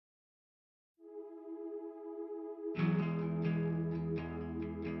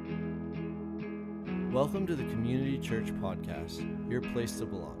Welcome to the Community Church Podcast, your place to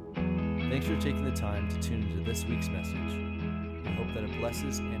belong. Thanks for taking the time to tune into this week's message. We hope that it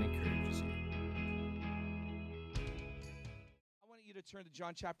blesses and encourages you. I want you to turn to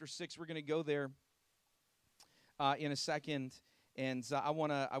John chapter 6. We're going to go there in a second, and I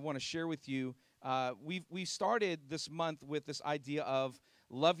want to share with you. We started this month with this idea of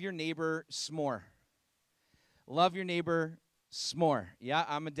love your neighbor s'more. Love your neighbor s'more. Yeah,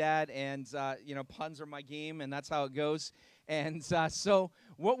 I'm a dad, and puns are my game, and that's how it goes. And so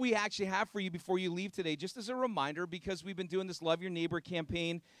what we actually have for you before you leave today, just as a reminder, because we've been doing this Love Your Neighbor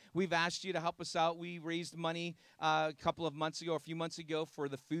campaign, we've asked you to help us out. We raised money a few months ago, for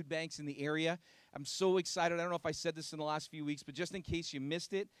the food banks in the area. I'm so excited. I don't know if I said this in the last few weeks, but just in case you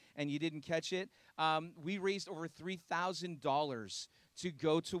missed it and you didn't catch it, we raised over $3,000 to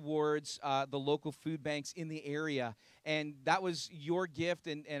go towards the local food banks in the area. And that was your gift,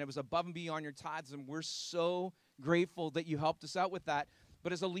 and it was above and beyond your tithes, and we're so grateful that you helped us out with that.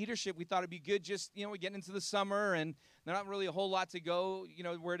 But as a leadership, we thought it'd be good, just we get into the summer, and there's not really a whole lot to go,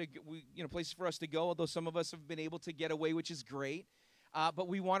 places for us to go, although some of us have been able to get away, which is great. But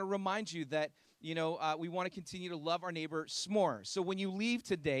we want to remind you that, we want to continue to love our neighbor s'more. So when you leave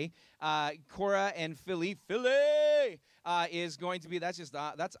today, Cora and Philly is going to be, that's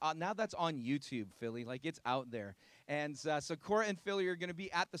on YouTube, Philly, like it's out there. And so Cora and Philly are going to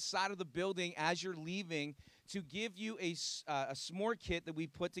be at the side of the building as you're leaving to give you a s'more kit that we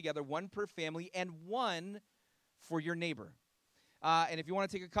put together, one per family and one for your neighbor. And if you want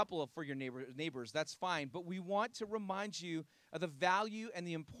to take a couple for your neighbors, that's fine. But we want to remind you of the value and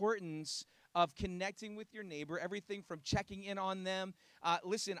the importance of connecting with your neighbor, everything from checking in on them.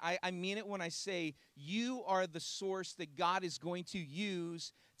 Listen, I mean it when I say you are the source that God is going to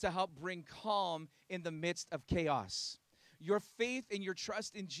use to help bring calm in the midst of chaos. Your faith and your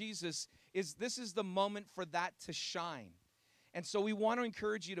trust in Jesus is the moment for that to shine. And so we want to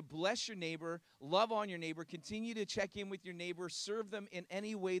encourage you to bless your neighbor, love on your neighbor, continue to check in with your neighbor, serve them in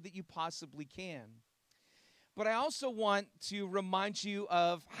any way that you possibly can. But I also want to remind you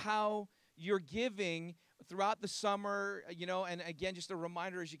of how you're giving throughout the summer, and again, just a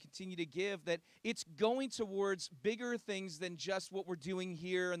reminder as you continue to give that it's going towards bigger things than just what we're doing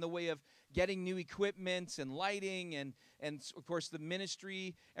here in the way of getting new equipment and lighting and of course the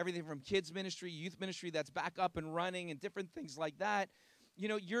ministry, everything from kids ministry, youth ministry that's back up and running and different things like that.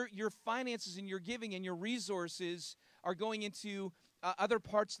 Your finances and your giving and your resources are going into other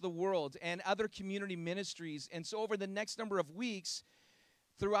parts of the world and other community ministries. And so over the next number of weeks,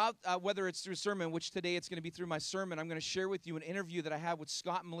 throughout, whether it's through a sermon, which today it's going to be through my sermon, I'm going to share with you an interview that I have with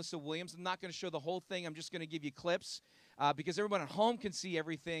Scott and Melissa Williams. I'm not going to show the whole thing. I'm just going to give you clips because everyone at home can see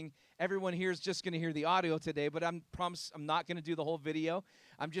everything. Everyone here is just going to hear the audio today, but I promise I'm not going to do the whole video.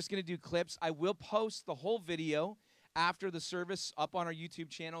 I'm just going to do clips. I will post the whole video after the service up on our YouTube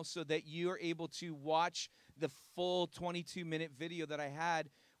channel so that you are able to watch the full 22-minute video that I had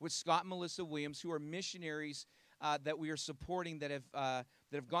with Scott and Melissa Williams, who are missionaries that we are supporting that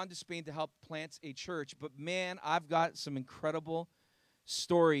have gone to Spain to help plant a church. But man, I've got some incredible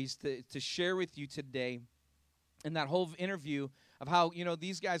stories to share with you today in that whole interview of how,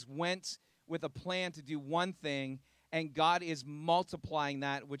 these guys went with a plan to do one thing, and God is multiplying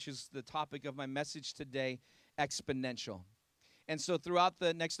that, which is the topic of my message today, exponential. And so throughout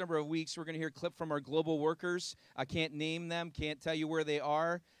the next number of weeks, we're going to hear a clip from our global workers. I can't name them, can't tell you where they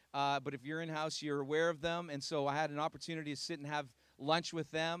are, but if you're in-house, you're aware of them. And so I had an opportunity to sit and have lunch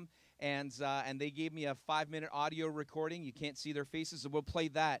with them, and they gave me a 5-minute audio recording. You can't see their faces, so we'll play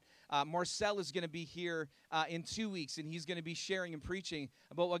that. Marcel is going to be here in 2 weeks, and he's going to be sharing and preaching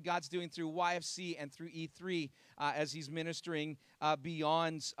about what God's doing through YFC and through E3 as he's ministering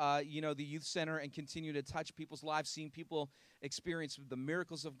beyond the youth center and continue to touch people's lives, seeing people experience the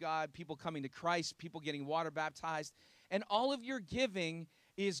miracles of God, people coming to Christ, people getting water baptized, and all of your giving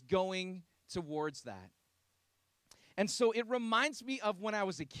is going towards that. And so it reminds me of when I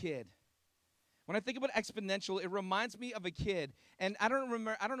was a kid. When I think about Exponential, it reminds me of a kid. And I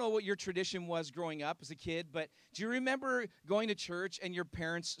don't know what your tradition was growing up as a kid, but do you remember going to church and your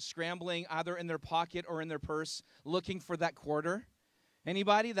parents scrambling either in their pocket or in their purse looking for that quarter?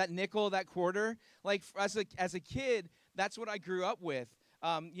 Anybody? That nickel, that quarter? Like as a kid, that's what I grew up with.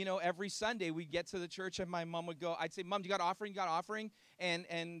 Every Sunday we'd get to the church and my mom would go, I'd say, Mom, you got offering? You got offering? And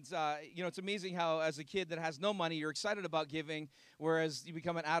it's amazing how as a kid that has no money, you're excited about giving, whereas you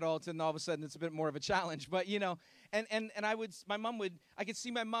become an adult and all of a sudden it's a bit more of a challenge. But, I could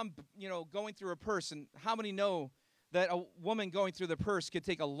see my mom, going through her purse. And how many know that a woman going through the purse could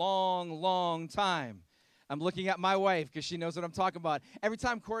take a long, long time? I'm looking at my wife because she knows what I'm talking about. Every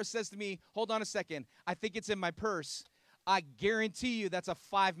time Cora says to me, hold on a second, I think it's in my purse, I guarantee you that's a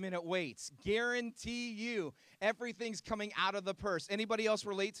 5-minute wait. Guarantee you everything's coming out of the purse. Anybody else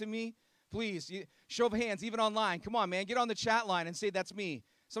relate to me? Please, show of hands, even online. Come on, man, get on the chat line and say that's me.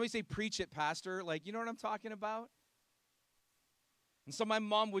 Somebody say, preach it, pastor. Like, you know what I'm talking about? And so my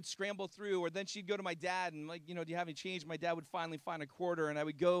mom would scramble through, or then she'd go to my dad and, like, do you have any change? My dad would finally find a quarter, and I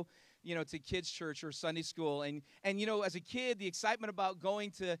would go, to kids' church or Sunday school. And as a kid, the excitement about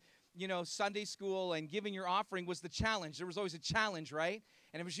going to, Sunday school and giving your offering was the challenge. There was always a challenge, right?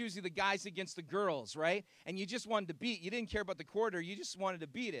 And it was usually the guys against the girls, right? And you just wanted to beat. You didn't care about the quarter. You just wanted to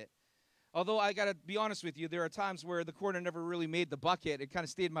beat it. Although I got to be honest with you, there are times where the quarter never really made the bucket. It kind of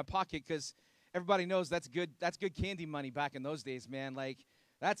stayed in my pocket because everybody knows that's good candy money back in those days, man. Like,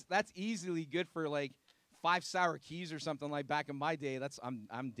 that's easily good for, like, 5 sour keys or something like back in my day.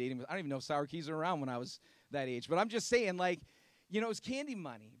 I'm dating. I don't even know if sour keys are around when I was that age. But I'm just saying, like, it was candy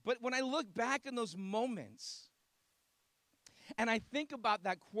money. But when I look back in those moments and I think about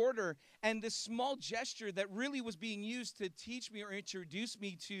that quarter and this small gesture that really was being used to teach me or introduce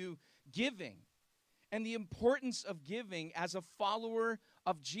me to giving and the importance of giving as a follower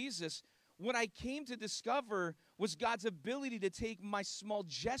of Jesus, what I came to discover was God's ability to take my small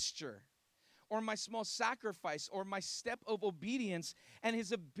gesture or my small sacrifice or my step of obedience and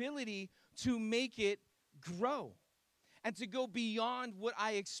his ability to make it grow and to go beyond what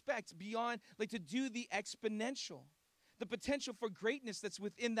I expect, beyond, like, to do the exponential. The potential for greatness that's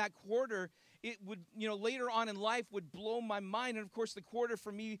within that quarter, it would, later on in life would blow my mind. And of course, the quarter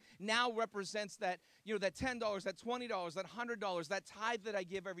for me now represents that, that $10, that $20, that $100, that tithe that I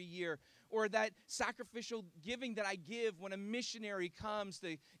give every year, or that sacrificial giving that I give when a missionary comes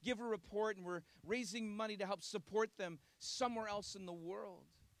to give a report and we're raising money to help support them somewhere else in the world.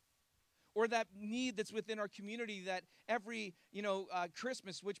 Or that need that's within our community that every,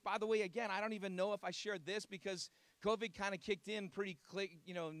 Christmas, which, by the way, again, I don't even know if I shared this because COVID kind of kicked in pretty,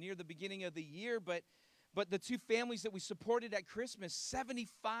 near the beginning of the year. But the 2 families that we supported at Christmas,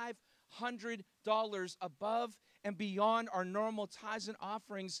 $7,500 above and beyond our normal tithes and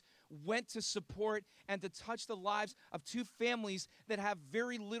offerings went to support and to touch the lives of 2 families that have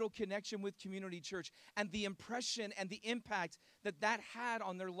very little connection with community church. And the impression and the impact that had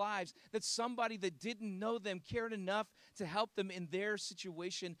on their lives, that somebody that didn't know them cared enough to help them in their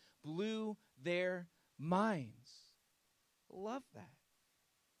situation, blew their minds. Love that.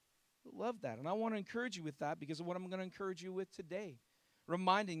 Love that. And I want to encourage you with that because of what I'm going to encourage you with today.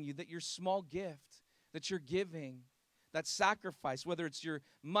 Reminding you that your small gift, that you're giving, that sacrifice, whether it's your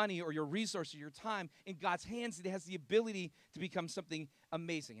money or your resource or your time, in God's hands, it has the ability to become something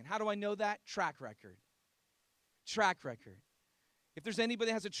amazing. And how do I know that? Track record. Track record. If there's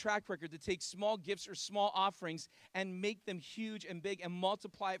anybody that has a track record to take small gifts or small offerings and make them huge and big and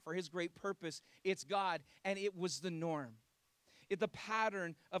multiply it for his great purpose, it's God, and it was the norm. The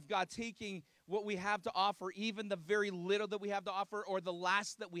pattern of God taking what we have to offer, even the very little that we have to offer or the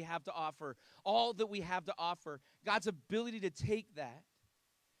last that we have to offer, all that we have to offer, God's ability to take that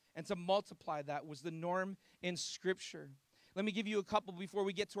and to multiply that was the norm in Scripture. Let me give you a couple before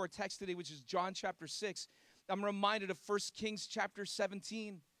we get to our text today, which is John chapter 6. I'm reminded of 1 Kings chapter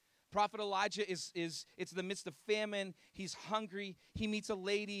 17. Prophet Elijah it's the midst of famine. He's hungry. He meets a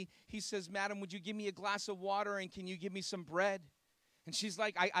lady. He says, "Madam, would you give me a glass of water and can you give me some bread?" And she's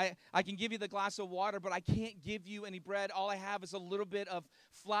like, I can give you the glass of water, but I can't give you any bread. All I have is a little bit of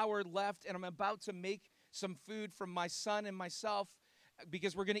flour left, and I'm about to make some food for my son and myself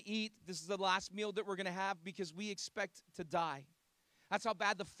because we're going to eat. This is the last meal that we're going to have because we expect to die. That's how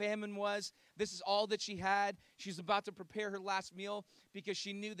bad the famine was. This is all that she had. She's about to prepare her last meal because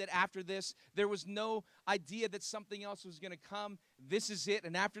she knew that after this, there was no idea that something else was going to come. This is it,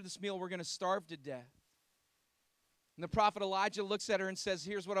 and after this meal, we're going to starve to death. And the prophet Elijah looks at her and says,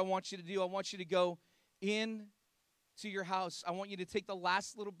 "Here's what I want you to do. I want you to go in to your house. I want you to take the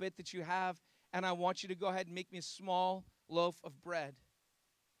last little bit that you have, and I want you to go ahead and make me a small loaf of bread.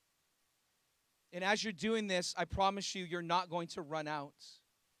 And as you're doing this, I promise you, you're not going to run out."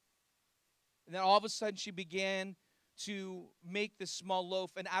 And then all of a sudden, she began to make this small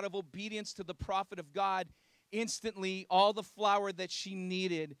loaf, and out of obedience to the prophet of God, instantly all the flour that she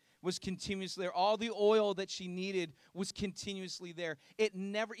needed was continuously there. All the oil that she needed was continuously there. It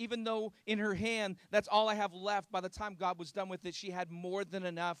never, even though in her hand, that's all I have left, by the time God was done with it, she had more than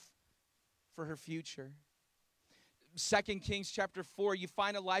enough for her future. 2 Kings chapter 4, you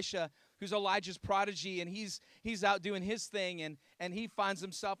find Elisha who's Elijah's prodigy, and he's out doing his thing, and he finds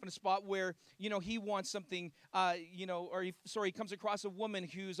himself in a spot where, he wants something, he comes across a woman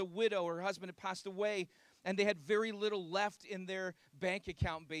who's a widow. Her husband had passed away, and they had very little left in their bank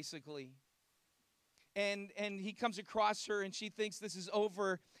account, basically. And he comes across her, and she thinks this is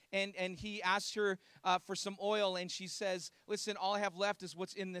over, and he asks her for some oil, and she says, listen, all I have left is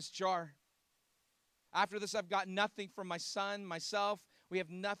what's in this jar. After this, I've got nothing from my son, myself. We have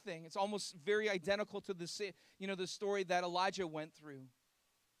nothing. It's almost very identical to the story that Elijah went through.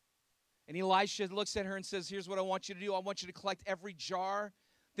 And Elisha looks at her and says, here's what I want you to do. I want you to collect every jar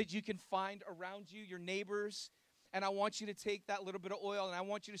that you can find around you, your neighbors, and I want you to take that little bit of oil, and I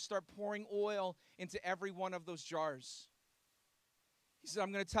want you to start pouring oil into every one of those jars. He said,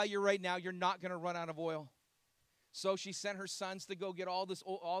 I'm going to tell you right now, you're not going to run out of oil. So she sent her sons to go get all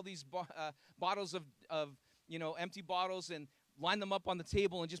these bottles of empty bottles and line them up on the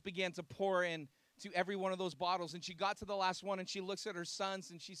table and just began to pour in to every one of those bottles. And she got to the last one, and she looks at her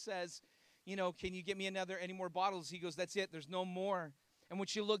sons, and she says, can you get me any more bottles? He goes, that's it. There's no more. And when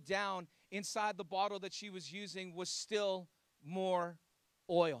she looked down, inside the bottle that she was using was still more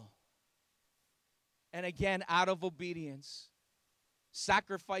oil. And again, out of obedience,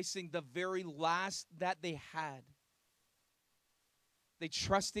 sacrificing the very last that they had, they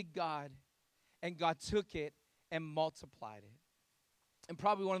trusted God, and God took it and multiplied it. And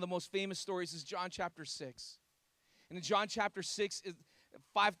probably one of the most famous stories is John chapter 6. And in John chapter 6,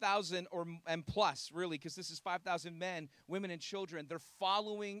 5,000 and plus, really, because this is 5,000 men, women, and children. They're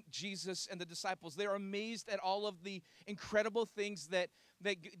following Jesus and the disciples. They're amazed at all of the incredible things that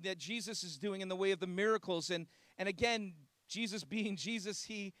Jesus is doing in the way of the miracles. And again, Jesus being Jesus,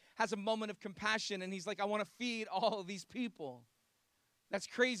 he has a moment of compassion, and he's like, I want to feed all of these people. That's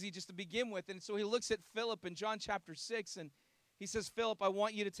crazy just to begin with. And so he looks at Philip in John chapter 6, and he says, Philip, I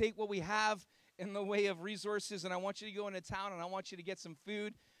want you to take what we have in the way of resources, and I want you to go into town, and I want you to get some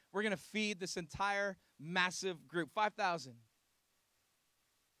food. We're going to feed this entire massive group, 5,000.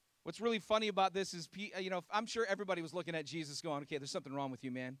 What's really funny about this is, I'm sure everybody was looking at Jesus going, okay, there's something wrong with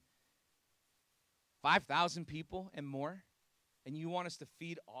you, man. 5,000 people and more, and you want us to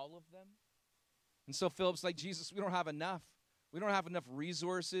feed all of them? And so Philip's like, Jesus, we don't have enough. We don't have enough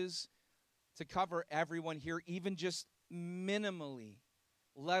resources to cover everyone here, even just minimally,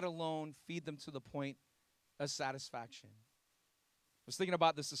 let alone feed them to the point of satisfaction. I was thinking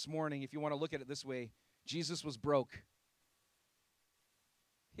about this morning. If you want to look at it this way, Jesus was broke.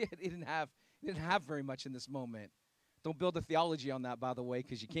 He didn't have very much in this moment. Don't build a theology on that, by the way,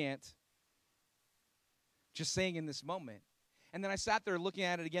 because you can't. Just saying in this moment. And then I sat there looking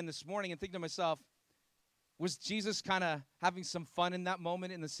at it again this morning and thinking to myself, was Jesus kind of having some fun in that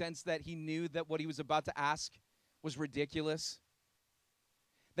moment in the sense that he knew that what he was about to ask was ridiculous?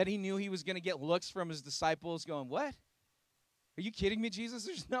 That he knew he was going to get looks from his disciples going, what? Are you kidding me, Jesus?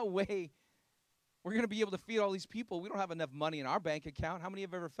 There's no way we're going to be able to feed all these people. We don't have enough money in our bank account. How many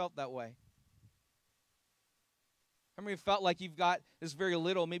have ever felt that way? How many have felt like you've got this very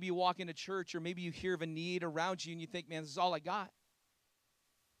little? Maybe you walk into church, or maybe you hear of a need around you and you think, man, this is all I got.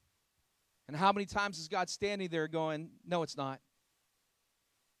 And how many times is God standing there going, no, it's not.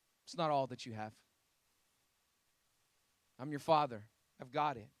 It's not all that you have. I'm your Father. I've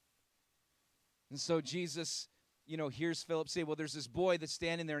got it. And so Jesus, hears Philip say, well, there's this boy that's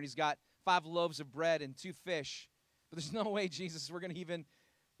standing there, and he's got 5 loaves of bread and 2 fish. But there's no way, Jesus, we're going to even,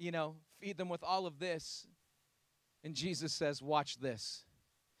 feed them with all of this. And Jesus says, watch this.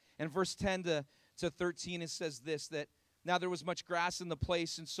 And verse 10 to 13, it says this, that now there was much grass in the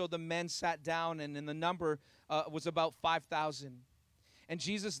place, and so the men sat down, and in the number was about 5,000. And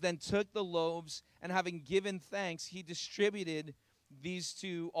Jesus then took the loaves, and having given thanks, he distributed these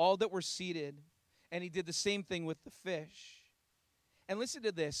to all that were seated, and he did the same thing with the fish. And listen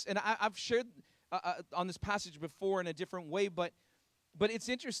to this, and I've shared on this passage before in a different way, but it's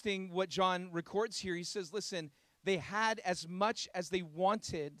interesting what John records here. He says, listen, they had as much as they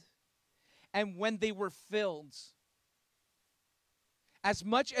wanted, and when they were filled, as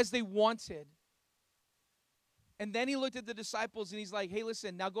much as they wanted. And then he looked at the disciples and he's like, hey,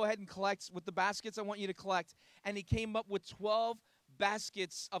 listen, now go ahead and collect with the baskets I want you to collect. And he came up with 12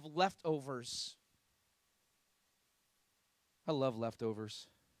 baskets of leftovers. I love leftovers.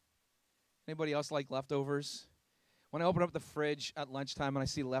 Anybody else like leftovers? When I open up the fridge at lunchtime and I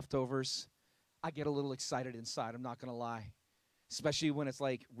see leftovers, I get a little excited inside, I'm not going to lie. Especially when it's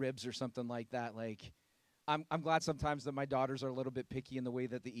like ribs or something like that. Like, I'm glad sometimes that my daughters are a little bit picky in the way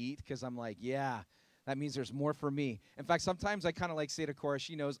that they eat, because I'm like, yeah, That means there's more for me. In fact, sometimes I kind of like say to Cora,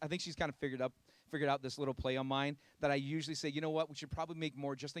 she knows, I think she's kind of figured out this little play on mine that I usually say, you know what, we should probably make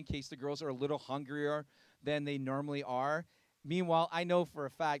more just in case the girls are a little hungrier than they normally are. Meanwhile, I know for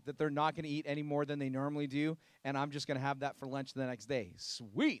a fact that they're not going to eat any more than they normally do, and I'm just going to have that for lunch the next day.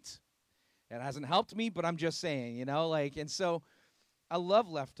 Sweet. It hasn't helped me, but I'm just saying, and so I love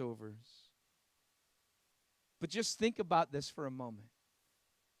leftovers. But just think about this for a moment.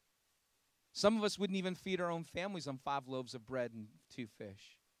 Some of us wouldn't even feed our own families on 5 loaves of bread and 2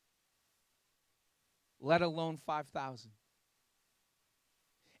 fish, let alone 5,000.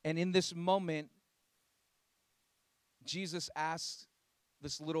 And in this moment, Jesus asks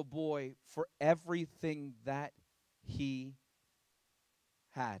this little boy for everything that he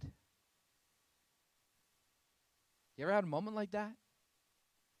had. You ever had a moment like that?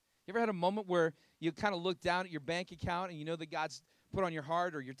 You ever had a moment where you kind of look down at your bank account and you know that God's put on your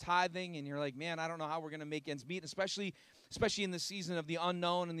heart, or you're tithing and you're like, man, I don't know how we're going to make ends meet, especially in the season of the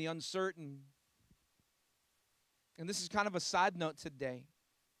unknown and the uncertain. And this is kind of a side note today,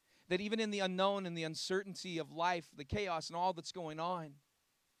 that even in the unknown and the uncertainty of life, the chaos and all that's going on,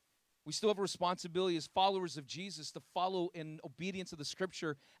 we still have a responsibility as followers of Jesus to follow in obedience to the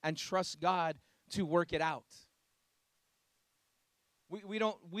Scripture and trust God to work it out. We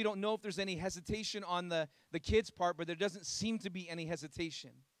don't know if there's any hesitation on the kid's part, but there doesn't seem to be any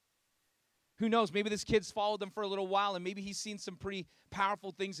hesitation. Who knows? Maybe this kid's followed them for a little while, and maybe he's seen some pretty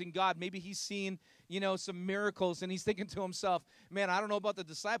powerful things in God. Maybe he's seen, some miracles, and he's thinking to himself, man, I don't know about the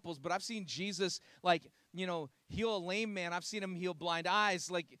disciples, but I've seen Jesus, heal a lame man. I've seen him heal blind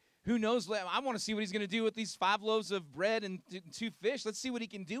eyes. Who knows? I want to see what he's going to do with these 5 loaves of bread and 2 fish. Let's see what he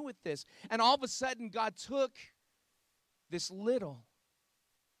can do with this. And all of a sudden, God took this little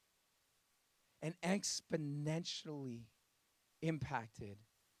and exponentially impacted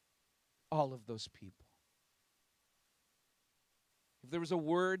all of those people. If there was a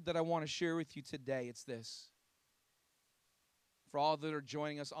word that I want to share with you today, it's this. For all that are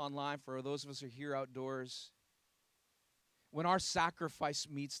joining us online, for those of us who are here outdoors, when our sacrifice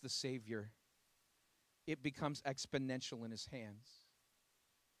meets the Savior, it becomes exponential in His hands.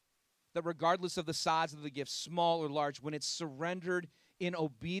 That regardless of the size of the gift, small or large, when it's surrendered in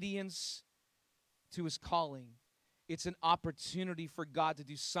obedience to His calling, it's an opportunity for God to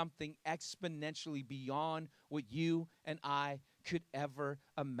do something exponentially beyond what you and I could ever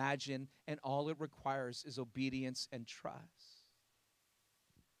imagine, and all it requires is obedience and trust.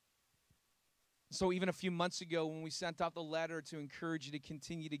 So even a few months ago when we sent out the letter to encourage you to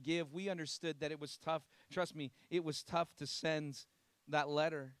continue to give, we understood that it was tough. Trust me, it was tough to send that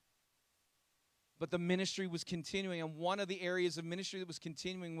letter. But the ministry was continuing, and one of the areas of ministry that was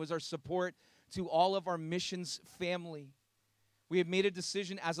continuing was our support to all of our missions family. We have made a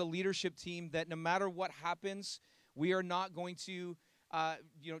decision as a leadership team that no matter what happens, we are not going to,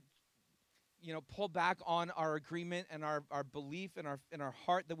 pull back on our agreement and our belief and our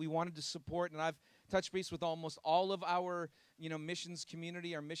heart that we wanted to support. And I've touched base with almost all of our, missions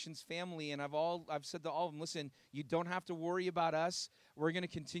community, our missions family, and I've said to all of them, listen, you don't have to worry about us. We're going to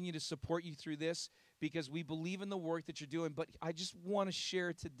continue to support you through this because we believe in the work that you're doing. But I just want to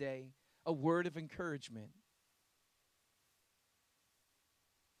share today a word of encouragement.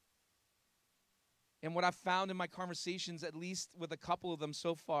 And what I've found in my conversations, at least with a couple of them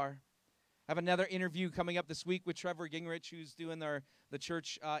so far, I have another interview coming up this week with Trevor Gingrich, who's doing the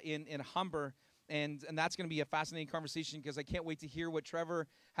church in Humber. And that's going to be a fascinating conversation because I can't wait to hear what Trevor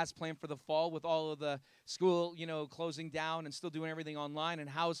has planned for the fall with all of the school, closing down and still doing everything online. And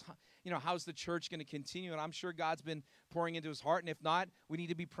how's the church going to continue? And I'm sure God's been pouring into his heart. And if not, we need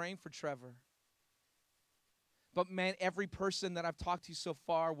to be praying for Trevor. But man, every person that I've talked to so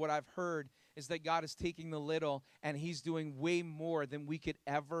far, what I've heard is that God is taking the little and He's doing way more than we could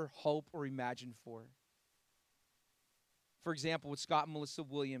ever hope or imagine for. For example, with Scott and Melissa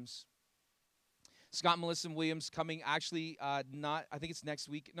Williams. Scott and Melissa Williams coming actually I think it's next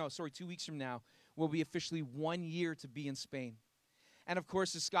week. 2 weeks from now, will be officially 1 year to be in Spain. And of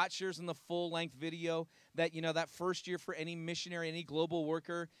course, as Scott shares in the full-length video, that that first year for any missionary, any global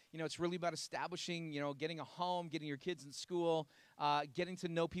worker, it's really about establishing, getting a home, getting your kids in school, getting to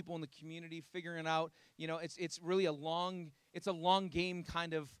know people in the community, figuring out, it's really a long game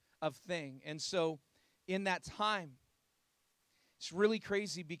kind of thing. And so, in that time, it's really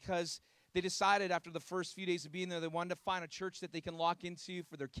crazy because they decided after the first few days of being there, they wanted to find a church that they can lock into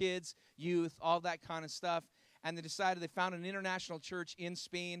for their kids, youth, all that kind of stuff. And they found an international church in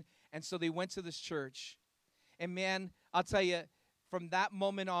Spain, and so they went to this church. And man, I'll tell you, from that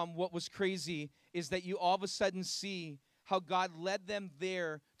moment on, what was crazy is that you all of a sudden see how God led them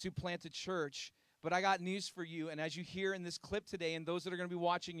there to plant a church. But I got news for you, and as you hear in this clip today, and those that are going to be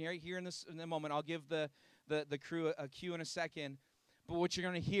watching here in a moment, I'll give the crew a cue in a second. But what you're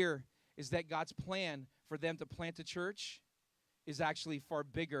going to hear is that God's plan for them to plant a church is actually far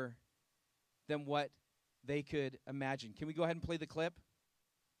bigger than what they could imagine. Can we go ahead and play the clip?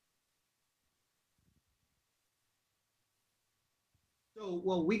 So,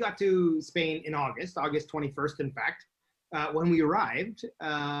 well, we got to Spain in August 21st, in fact. When we arrived,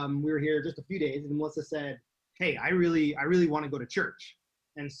 we were here just a few days, and Melissa said, hey, I really want to go to church.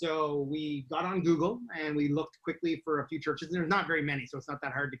 And so we got on Google and we looked quickly for a few churches. There's not very many, so it's not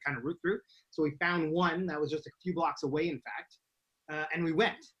that hard to kind of root through. So we found one that was just a few blocks away, in fact, and we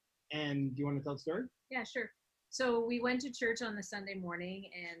went. And do you want to tell the story? Yeah, sure. So we went to church on the Sunday morning,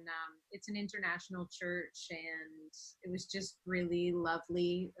 and it's an international church, and it was just really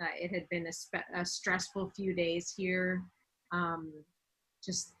lovely. It had been a stressful few days here,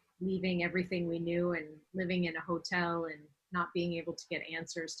 just leaving everything we knew and living in a hotel and not being able to get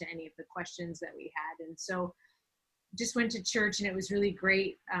answers to any of the questions that we had. And so just went to church, and it was really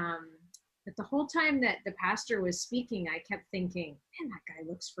great. But the whole time that the pastor was speaking, I kept thinking, man, that guy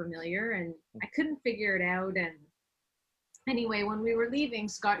looks familiar, and I couldn't figure it out. And anyway, when we were leaving,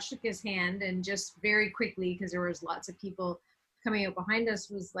 Scott shook his hand, and just very quickly, because there was lots of people coming up behind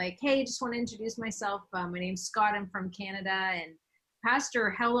us, was like, hey, just want to introduce myself. My name's Scott. I'm from Canada. And pastor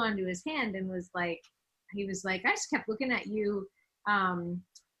held onto his hand and was like, I just kept looking at you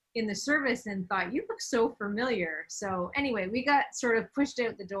in the service and thought, you look so familiar. So anyway, we got sort of pushed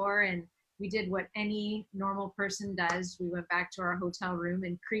out the door, and we did what any normal person does. We went back to our hotel room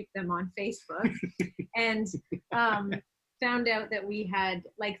and creeped them on Facebook and found out that we had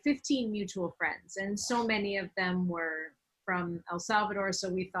like 15 mutual friends, and so many of them were from El Salvador. So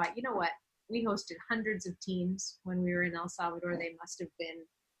we thought, you know what? We hosted hundreds of teams when we were in El Salvador. They must have been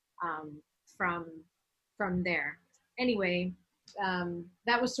from there. Anyway,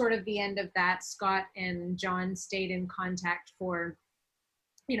 that was sort of the end of that. Scott and John stayed in contact for,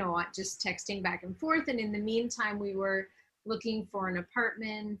 just texting back and forth. And in the meantime, we were looking for an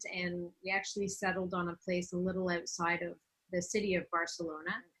apartment, and we actually settled on a place a little outside of the city of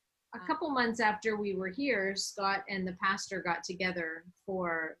Barcelona. A couple months after we were here, Scott and the pastor got together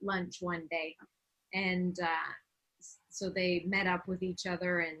for lunch one day. And so they met up with each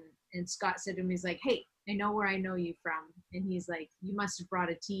other, and Scott said to him, he's like, hey, I know where I know you from. And he's like, you must have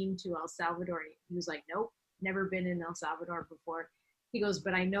brought a team to El Salvador. He was like, nope, never been in El Salvador before. He goes,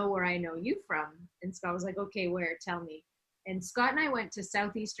 but I know where I know you from. And Scott was like, okay, where? Tell me. And Scott and I went to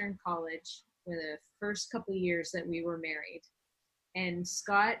Southeastern College for the first couple of years that we were married. And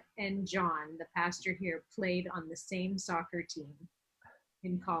Scott and John, the pastor here, played on the same soccer team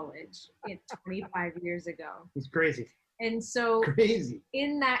in college 25 years ago. It's crazy. And so crazy.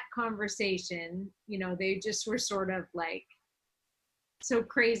 In that conversation, they just were sort of like so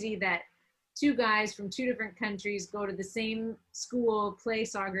crazy that two guys from two different countries go to the same school, play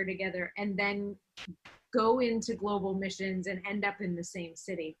soccer together, and then go into global missions and end up in the same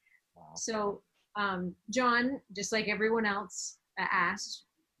city. Wow. So John, just like everyone else, asked,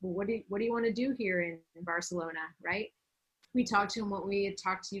 well, what do you want to do here in Barcelona, right? We talked to him what we had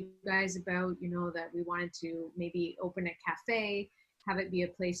talked to you guys about, that we wanted to maybe open a cafe, have it be a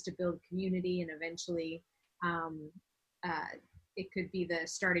place to build community, and eventually it could be the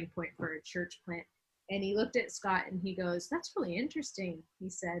starting point for a church plant. And he looked at Scott and he goes, that's really interesting. He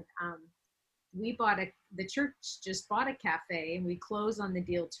said, the church just bought a cafe, and we close on the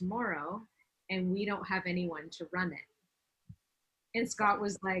deal tomorrow, and we don't have anyone to run it. And Scott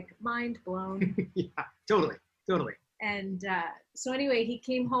was like, mind blown. Yeah, totally. And so anyway, he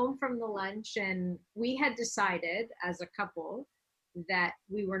came home from the lunch, and we had decided as a couple that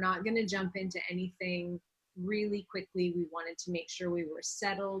we were not going to jump into anything really quickly. We wanted to make sure we were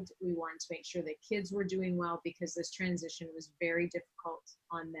settled. We wanted to make sure the kids were doing well, because this transition was very difficult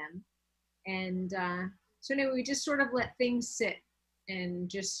on them. And so anyway, we just sort of let things sit and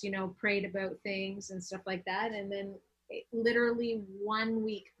just, prayed about things and stuff like that. And then literally 1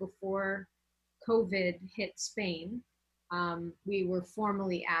 week before COVID hit Spain, we were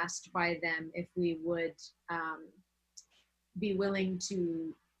formally asked by them if we would be willing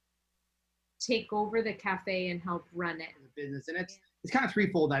to take over the cafe and help run it. Business, and it's kind of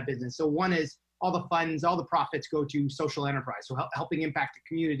threefold, that business. So one is all the funds, all the profits go to social enterprise, so helping impact the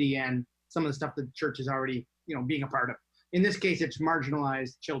community and some of the stuff the church is already, being a part of. In this case, it's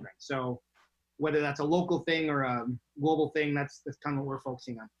marginalized children. So whether that's a local thing or a global thing, that's kind of what we're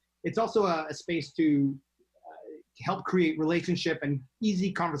focusing on. It's also a space to help create relationship and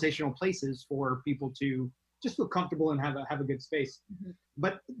easy conversational places for people to just feel comfortable and have a good space. Mm-hmm.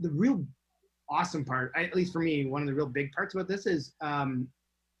 But the real awesome part, at least for me, one of the real big parts about this is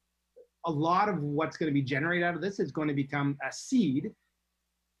a lot of what's going to be generated out of this is going to become a seed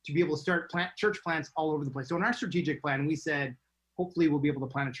to be able to start plant church plants all over the place. So in our strategic plan, we said, hopefully we'll be able to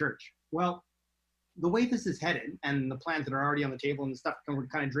plant a church. Well, the way this is headed and the plans that are already on the table and the stuff that we're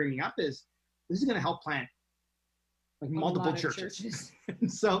kind of dreaming up is this is going to help plant like multiple churches.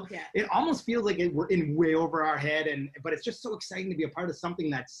 So Yeah. it almost feels like we're in way over our head, but it's just so exciting to be a part of something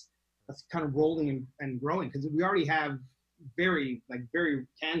that's kind of rolling and growing, because we already have very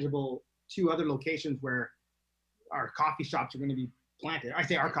tangible 2 other locations where our coffee shops are going to be planted. I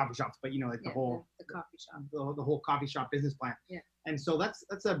say our coffee shops, but like the whole coffee shop, the whole coffee shop business plan. Yeah. And so that's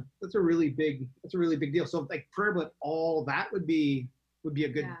a really big deal. So like prayer, but all that would be a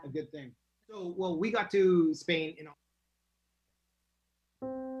good thing. So well, we got to Spain in.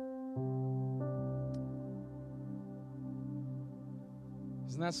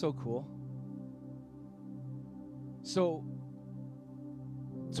 Isn't that so cool? So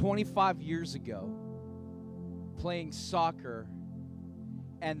 25 years ago, playing soccer,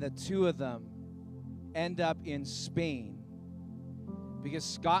 and the 2 of them end up in Spain because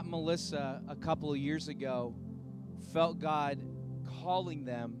Scott and Melissa a couple of years ago felt God calling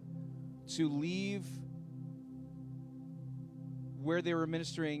them to leave where they were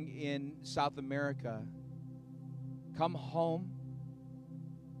ministering in South America, come home,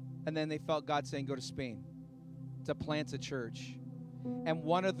 and then they felt God saying, go to Spain to plant a church. And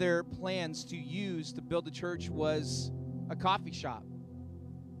one of their plans to use to build a church was a coffee shop.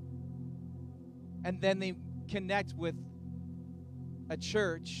 And then they connect with a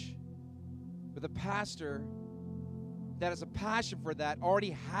church, with a pastor that has a passion for that,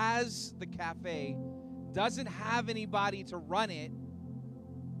 already has the cafe, doesn't have anybody to run it.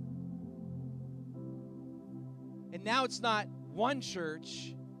 And now it's not one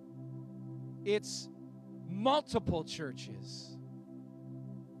church, it's multiple churches.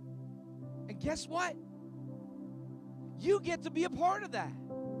 And guess what? You get to be a part of that.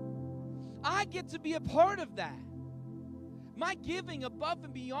 I get to be a part of that. My giving above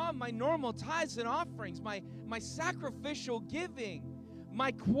and beyond my normal tithes and offerings, my sacrificial giving,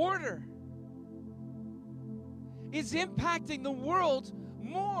 my quarter, is impacting the world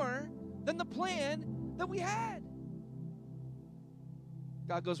more than the plan that we had.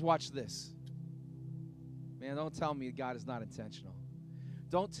 God goes, watch this. Man, don't tell me God is not intentional.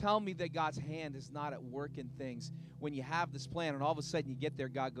 Don't tell me that God's hand is not at work in things. When you have this plan and all of a sudden you get there,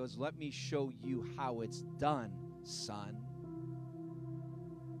 God goes, let me show you how it's done, son.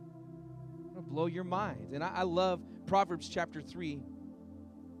 It'll blow your mind. And I love Proverbs chapter 3,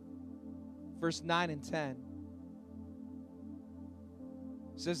 verse 9 and 10.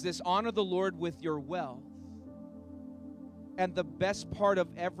 It says this, honor the Lord with your wealth, and the best part of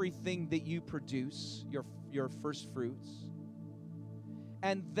everything that you produce, your first fruits.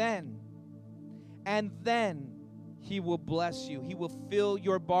 And then he will bless you. He will fill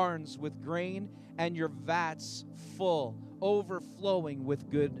your barns with grain and your vats full, overflowing with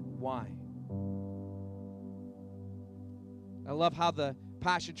good wine. I love how the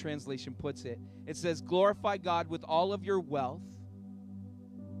Passion Translation puts it. It says, glorify God with all of your wealth.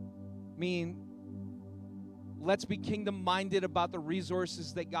 Meaning, let's be kingdom-minded about the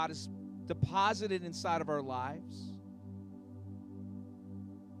resources that God has deposited inside of our lives.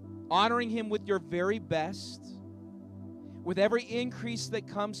 Honoring him with your very best, with every increase that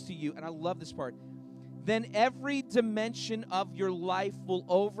comes to you. And I love this part. Then every dimension of your life will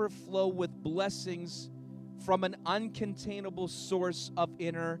overflow with blessings from an uncontainable source of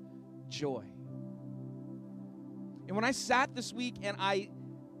inner joy. And when I sat this week and I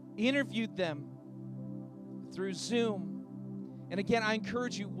interviewed them through Zoom, and again, I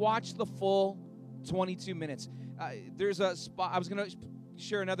encourage you, watch the full 22 minutes. There's a spot, I was going to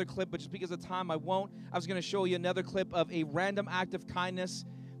share another clip, but just because of time, I won't. I was going to show you another clip of a random act of kindness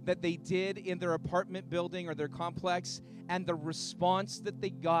that they did in their apartment building or their complex, and the response that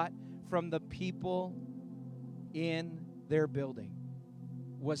they got from the people in their building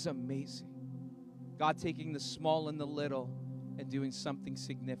was amazing. God taking the small and the little and doing something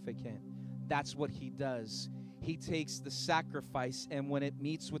significant. That's what he does. He takes the sacrifice, and when it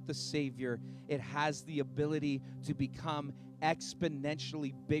meets with the Savior, it has the ability to become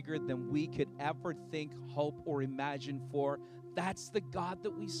exponentially bigger than we could ever think, hope, or imagine for. That's the God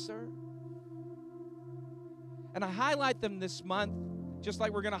that we serve. And I highlight them this month, just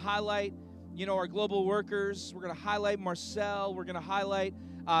like we're going to highlight, our global workers. We're going to highlight Marcel. We're going to highlight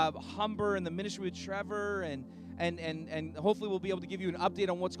Humber and the ministry with Trevor, and hopefully we'll be able to give you an update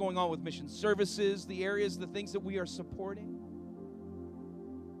on what's going on with mission services, the areas, the things that we are supporting.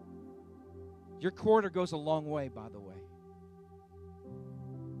 Your quarter goes a long way, by the way.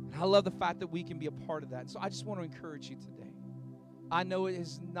 And I love the fact that we can be a part of that. So I just want to encourage you today. I know it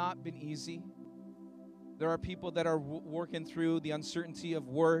has not been easy. There are people that are working through the uncertainty of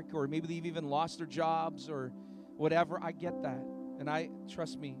work, or maybe they've even lost their jobs or whatever. I get that. And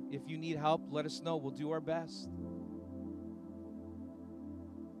trust me, if you need help, let us know. We'll do our best.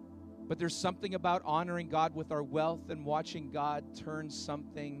 But there's something about honoring God with our wealth and watching God turn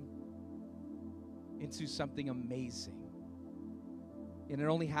something into something amazing. And it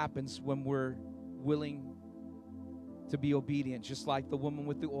only happens when we're willing to be obedient, just like the woman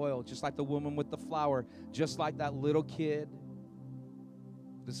with the oil, just like the woman with the flour, just like that little kid.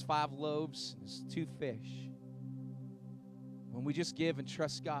 There's 5 loaves, there's 2 fish. When we just give and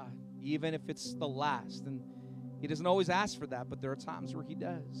trust God, even if it's the last, and He doesn't always ask for that, but there are times where He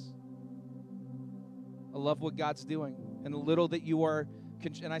does. I love what God's doing. And the little that you are,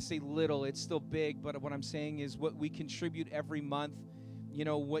 and I say little, it's still big, but what I'm saying is what we contribute every month,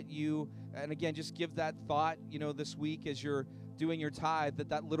 and again, just give that thought, this week as you're doing your tithe,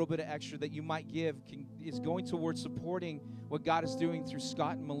 that little bit of extra that you might give is going towards supporting what God is doing through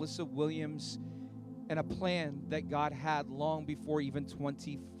Scott and Melissa Williams, and a plan that God had long before even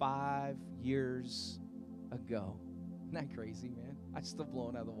 25 years ago. Isn't that crazy, man? I'm still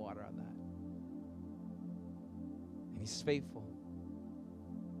blown out of the water on that. And He's faithful.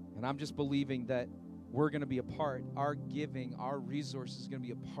 And I'm just believing that we're going to be a part, our giving, our resources is going to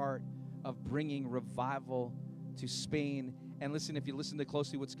be a part of bringing revival to Spain. And listen, if you listen to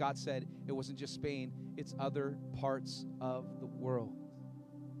closely what Scott said, it wasn't just Spain, it's other parts of the world.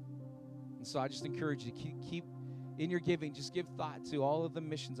 And so I just encourage you to keep in your giving, just give thought to all of the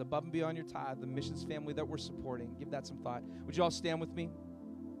missions above and beyond your tithe, the missions family that we're supporting. Give that some thought. Would you all stand with me?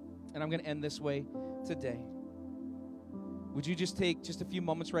 And I'm going to end this way today. Would you just take just a few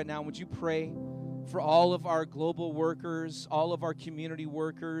moments right now? Would you pray for all of our global workers, all of our community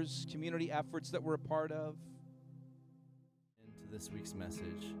workers, community efforts that we're a part of? Into this week's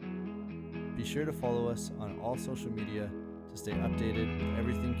message. Be sure to follow us on all social media to stay updated with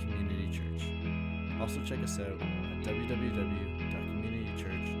everything Community Church. Also check us out at www.cchurch.com.